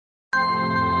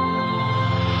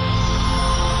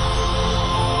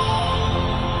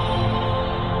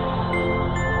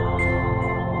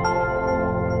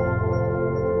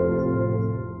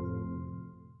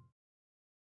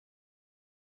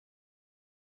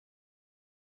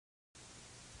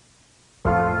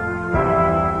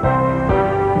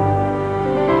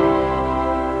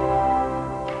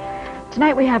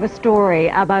Tonight we have a story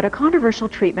about a controversial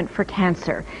treatment for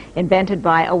cancer invented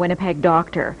by a Winnipeg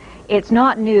doctor. It's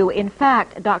not new. In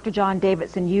fact, Dr. John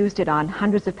Davidson used it on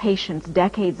hundreds of patients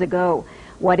decades ago.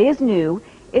 What is new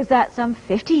is that some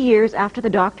 50 years after the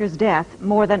doctor's death,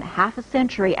 more than half a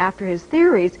century after his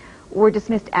theories were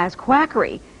dismissed as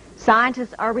quackery,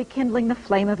 scientists are rekindling the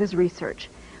flame of his research.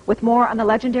 With more on the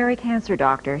legendary cancer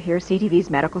doctor, here's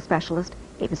CTV's medical specialist,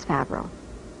 Avis Favreau.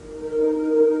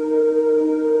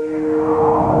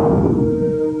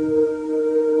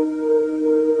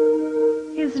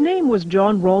 His name was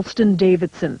John Ralston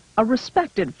Davidson, a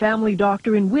respected family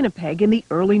doctor in Winnipeg in the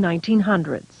early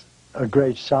 1900s. A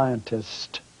great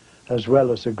scientist as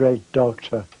well as a great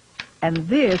doctor. And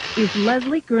this is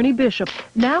Leslie Gurney Bishop,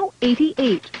 now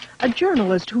 88, a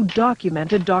journalist who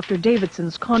documented Dr.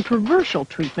 Davidson's controversial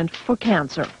treatment for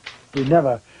cancer. He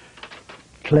never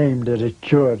claimed that it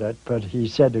cured it, but he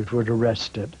said it would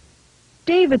arrest it.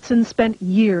 Davidson spent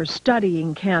years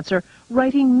studying cancer,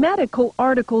 writing medical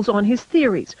articles on his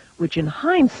theories, which in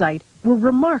hindsight were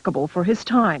remarkable for his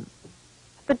time.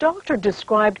 The doctor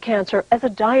described cancer as a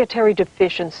dietary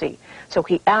deficiency, so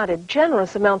he added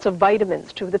generous amounts of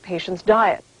vitamins to the patient's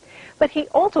diet. But he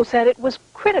also said it was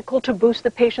critical to boost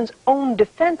the patient's own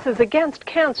defenses against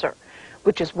cancer,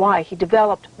 which is why he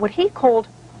developed what he called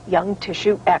young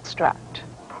tissue extract.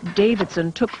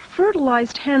 Davidson took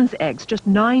fertilized hen's eggs just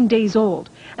 9 days old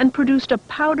and produced a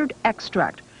powdered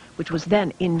extract, which was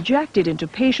then injected into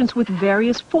patients with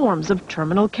various forms of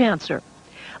terminal cancer.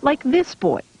 Like this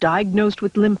boy, diagnosed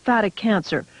with lymphatic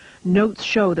cancer, notes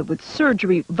show that with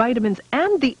surgery, vitamins,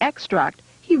 and the extract,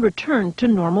 he returned to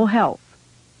normal health.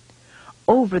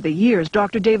 Over the years,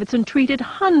 Dr. Davidson treated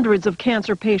hundreds of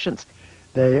cancer patients.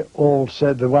 They all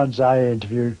said, the ones I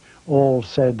interviewed, all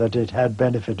said that it had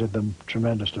benefited them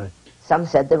tremendously. Some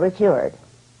said they were cured.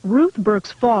 Ruth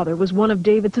Burke's father was one of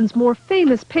Davidson's more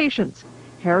famous patients.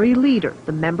 Harry Leader,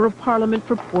 the Member of Parliament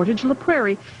for Portage-la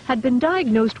Prairie, had been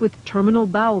diagnosed with terminal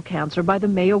bowel cancer by the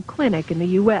Mayo Clinic in the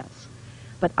U.S.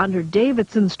 But under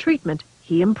Davidson's treatment,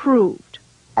 he improved.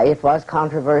 It was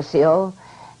controversial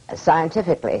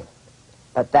scientifically,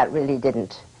 but that really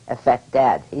didn't affect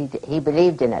Dad. He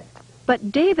believed in it.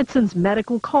 But Davidson's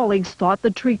medical colleagues thought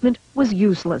the treatment was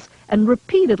useless and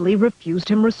repeatedly refused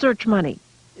him research money.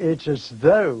 It's as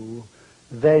though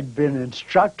they'd been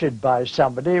instructed by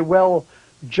somebody, well,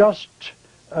 just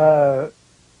tear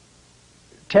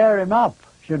him up,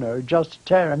 just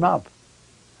tear him up.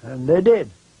 And they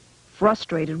did.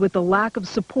 Frustrated with the lack of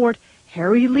support,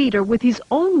 Harry Leader, with his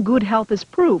own good health as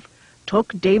proof,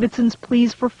 took Davidson's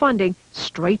pleas for funding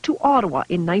straight to Ottawa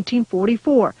in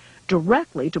 1944,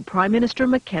 directly to Prime Minister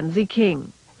Mackenzie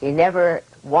King. He never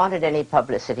wanted any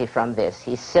publicity from this.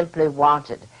 He simply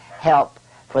wanted help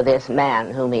for this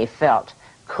man whom he felt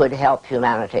could help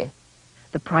humanity.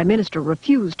 The Prime Minister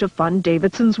refused to fund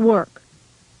Davidson's work.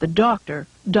 The doctor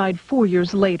died 4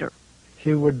 years later.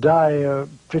 He would die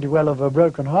pretty well of a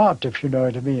broken heart, if you know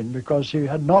what I mean, because he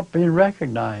had not been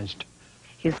recognized.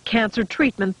 His cancer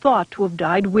treatment thought to have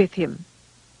died with him.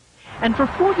 And for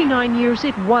 49 years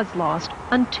it was lost,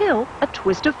 until a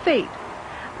twist of fate.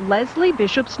 Leslie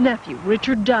Bishop's nephew,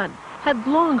 Richard Dunn, had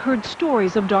long heard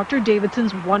stories of Dr.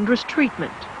 Davidson's wondrous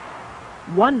treatment.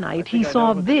 One night he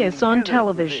saw this on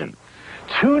television.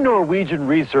 2 Norwegian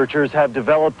researchers have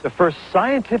developed the first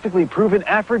scientifically proven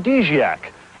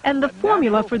aphrodisiac. And the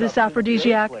formula for this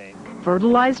aphrodisiac?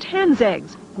 Fertilized hen's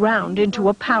eggs, ground into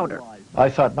a powder. I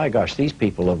thought, my gosh, these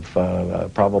people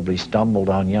have probably stumbled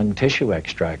on young tissue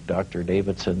extract, Dr.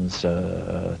 Davidson's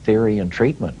theory and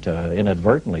treatment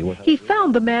inadvertently. He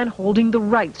found the man holding the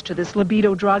rights to this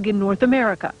libido drug in North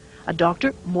America, a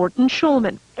Dr. Morton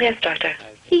Schulman. Yes, doctor.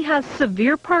 He has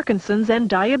severe Parkinson's and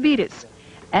diabetes,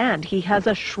 and he has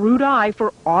a shrewd eye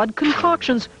for odd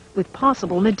concoctions with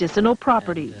possible medicinal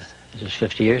properties. This was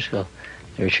 50 years ago.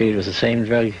 They were treated with the same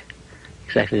drug,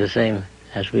 exactly the same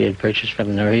as we had purchased from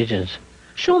the Norwegians.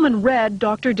 Schulman read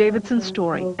Dr. Davidson's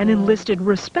story and enlisted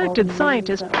respected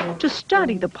scientists to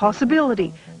study the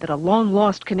possibility that a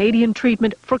long-lost Canadian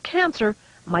treatment for cancer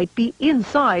might be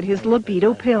inside his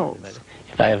libido pills.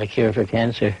 If I have a cure for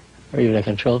cancer, or even a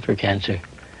control for cancer,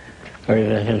 or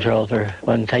even a control for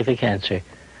one type of cancer,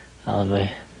 I'll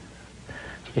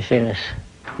be famous.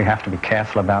 We have to be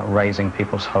careful about raising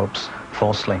people's hopes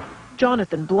falsely.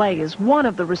 Jonathan Blay is one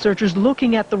of the researchers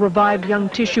looking at the revived young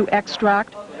tissue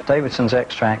extract. Davidson's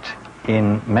extract,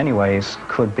 in many ways,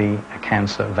 could be a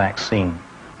cancer vaccine.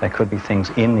 There could be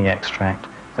things in the extract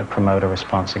that promote a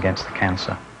response against the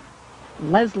cancer.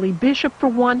 Leslie Bishop, for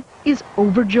one, is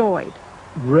overjoyed.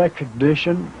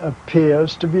 Recognition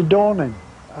appears to be dawning.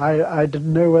 I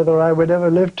didn't know whether I would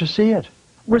ever live to see it.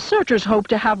 Researchers hope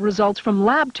to have results from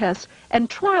lab tests and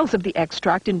trials of the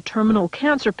extract in terminal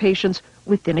cancer patients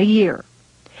within a year.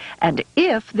 And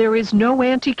if there is no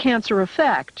anti-cancer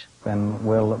effect, then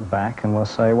we'll look back and we'll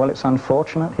say, well, it's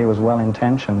unfortunate, he was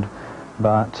well-intentioned,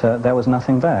 but there was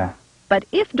nothing there. But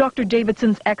if Dr.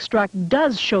 Davidson's extract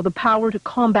does show the power to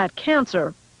combat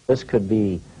cancer, this could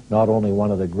be not only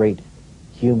one of the great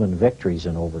human victories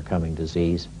in overcoming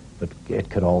disease, but it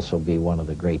could also be one of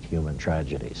the great human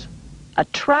tragedies. a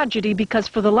tragedy because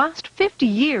for the last 50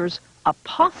 years, a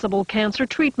possible cancer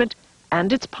treatment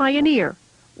and its pioneer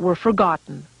were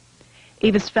forgotten.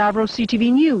 Avis Favreau,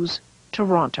 CTV News,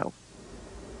 Toronto.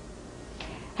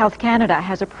 Health Canada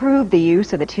has approved the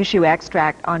use of the tissue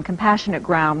extract on compassionate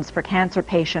grounds for cancer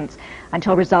patients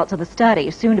until results of the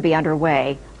study, soon to be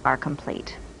underway, are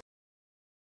complete.